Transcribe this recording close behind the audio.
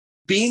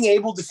being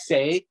able to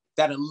say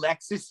that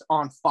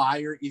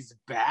Alexisonfire is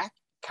back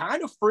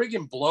kind of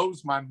friggin'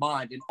 blows my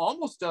mind and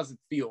almost doesn't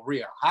feel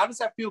real. How does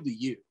that feel to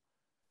you?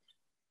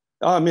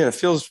 Oh, man, it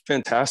feels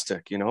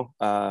fantastic.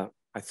 I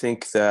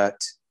think that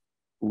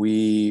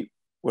when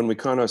we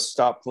kind of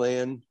stopped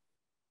playing,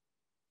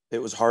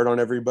 it was hard on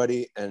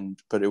everybody.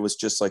 But it was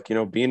just like,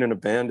 being in a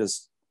band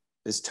is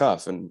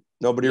tough, and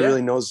nobody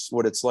really knows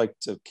what it's like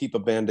to keep a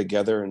band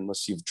together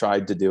unless you've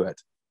tried to do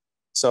it.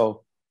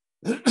 So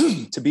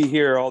to be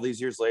here all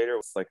these years later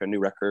with like a new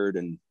record,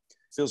 and it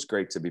feels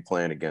great to be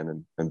playing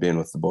again and being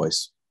with the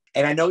boys.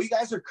 And I know you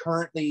guys are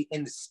currently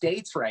in the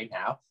States right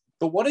now,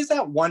 but what is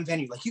that one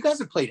venue? Like, you guys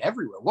have played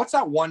everywhere. What's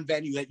that one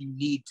venue that you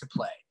need to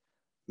play?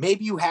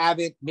 Maybe you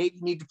haven't, maybe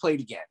you need to play it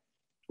again.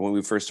 When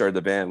we first started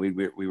the band, we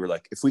were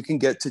like, if we can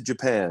get to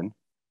Japan,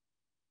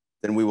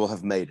 then we will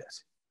have made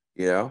it.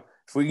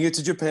 If we can get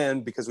to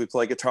Japan because we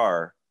play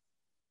guitar,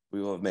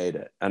 we will have made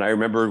it. And I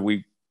remember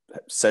we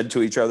said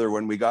to each other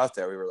when we got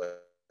there, we were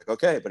like,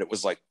 okay, but that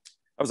was like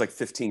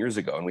 15 years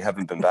ago and we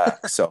haven't been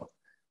back. So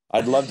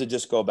I'd love to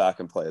just go back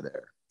and play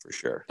there for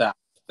sure.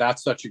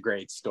 That's such a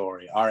great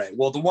story. All right.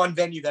 Well, the one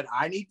venue that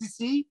I need to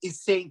see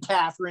is St.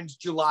 Catharines,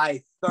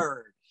 July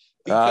 3rd.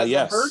 Because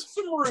yes. I heard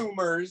some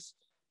rumors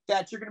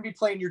that you're going to be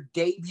playing your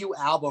debut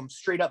album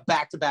straight up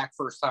back-to-back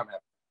first time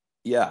ever.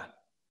 Yeah.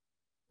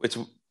 Which,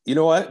 you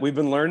know what? We've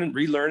been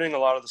relearning a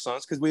lot of the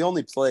songs because we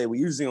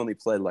usually only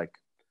play like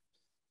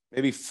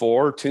maybe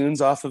 4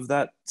 tunes off of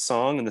that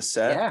song in the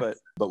set,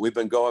 but we've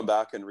been going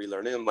back and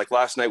relearning them. Like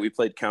last night we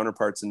played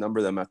Counterparts, a number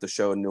of them at the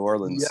show in New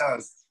Orleans.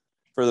 Yes.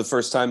 For the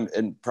first time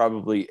in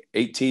probably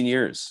 18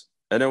 years.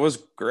 And it was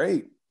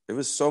great. It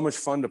was so much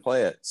fun to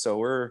play it. So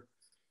we're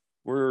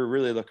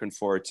really looking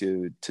forward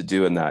to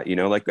doing that.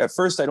 Like at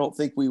first I don't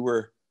think we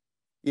were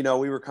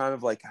kind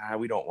of like,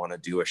 we don't want to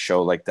do a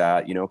show like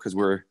that, because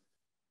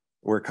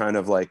we're kind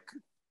of like,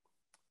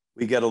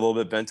 we get a little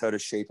bit bent out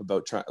of shape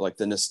about like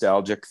the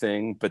nostalgic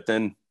thing. But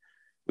then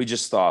we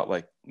just thought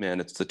like, man,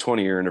 it's the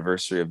 20-year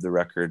anniversary of the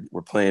record.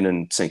 We're playing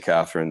in St.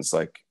 Catharines.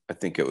 Like, I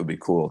think it would be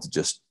cool to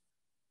just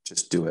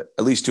do it,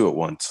 at least do it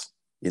once,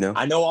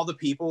 I know all the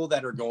people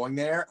that are going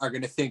there are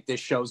going to think this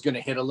show's going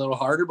to hit a little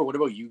harder, but what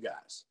about you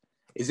guys?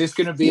 Is this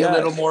going to be a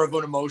little more of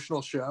an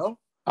emotional show?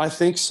 I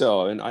think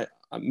so. And I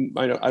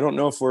don't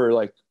know if we're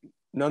like,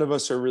 none of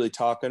us are really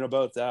talking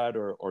about that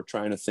or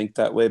trying to think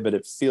that way, but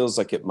it feels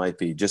like it might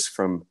be just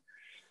from,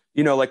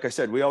 like I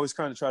said, we always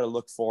kind of try to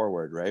look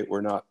forward, right?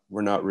 We're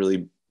not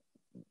really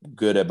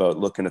good about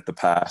looking at the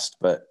past,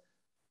 but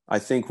I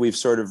think we've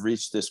sort of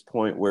reached this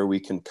point where we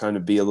can kind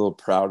of be a little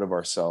proud of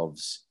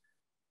ourselves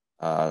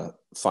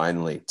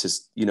finally,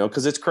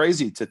 because it's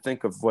crazy to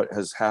think of what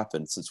has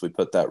happened since we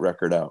put that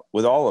record out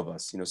with all of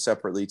us,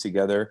 separately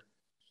together.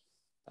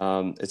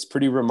 It's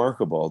pretty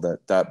remarkable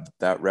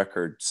that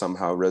record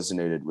somehow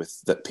resonated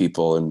with that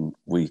people, and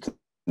we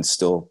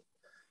still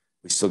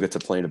get to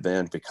play in a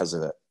band because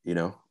of it,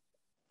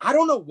 I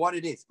don't know what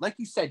it is. Like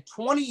you said,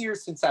 20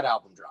 years since that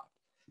album dropped.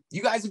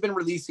 You guys have been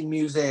releasing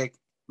music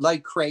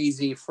like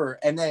crazy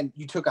and then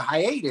you took a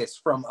hiatus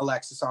from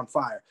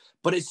Alexisonfire.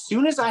 But as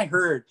soon as I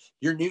heard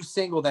your new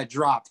single that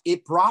dropped,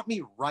 it brought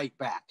me right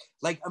back,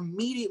 like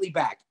immediately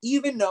back.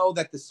 Even though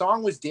that the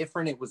song was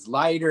different, it was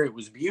lighter, it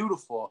was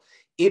beautiful.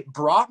 It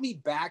brought me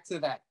back to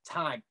that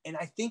time. And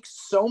I think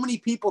so many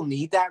people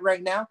need that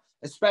right now,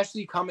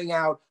 especially coming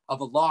out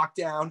of a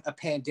lockdown, a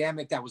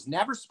pandemic that was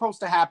never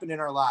supposed to happen in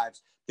our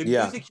lives. The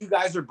music you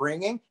guys are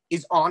bringing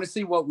is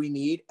honestly what we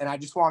need. And I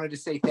just wanted to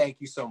say thank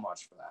you so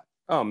much for that.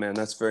 Oh man,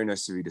 that's very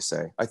nice of you to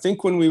say. I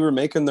think when we were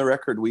making the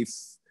record, we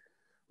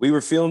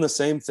were feeling the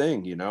same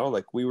thing,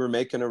 like we were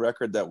making a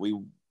record that we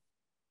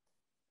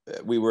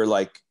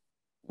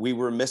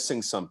were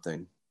missing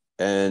something,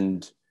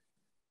 and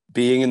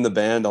being in the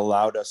band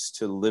allowed us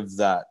to live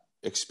that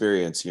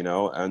experience,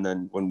 and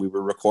then when we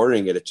were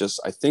recording it,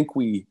 I think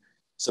we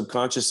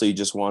subconsciously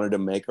just wanted to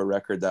make a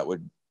record that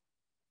would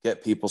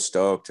get people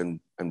stoked and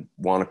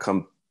want to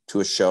come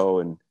to a show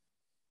and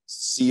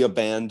see a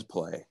band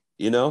play,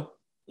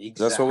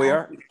 Exactly. That's what we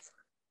are.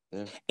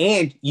 Yeah.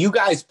 And you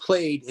guys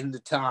played in the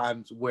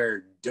times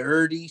where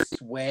dirty,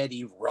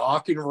 sweaty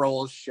rock and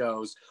roll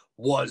shows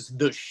was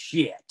the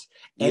shit.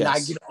 And I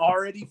can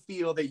already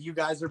feel that you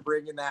guys are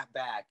bringing that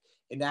back.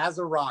 And as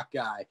a rock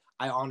guy,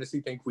 I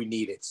honestly think we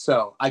need it.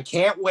 So I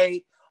can't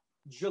wait.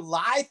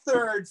 July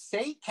 3rd,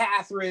 St.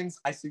 Catharines.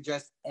 I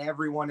suggest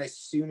everyone, as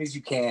soon as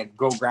you can,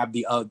 go grab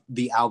the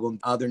album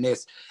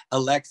Otherness.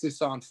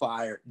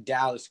 Alexisonfire,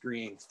 Dallas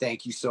Green.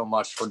 Thank you so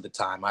much for the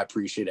time. I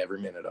appreciate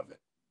every minute of it.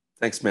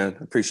 Thanks, man.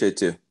 I appreciate it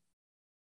too.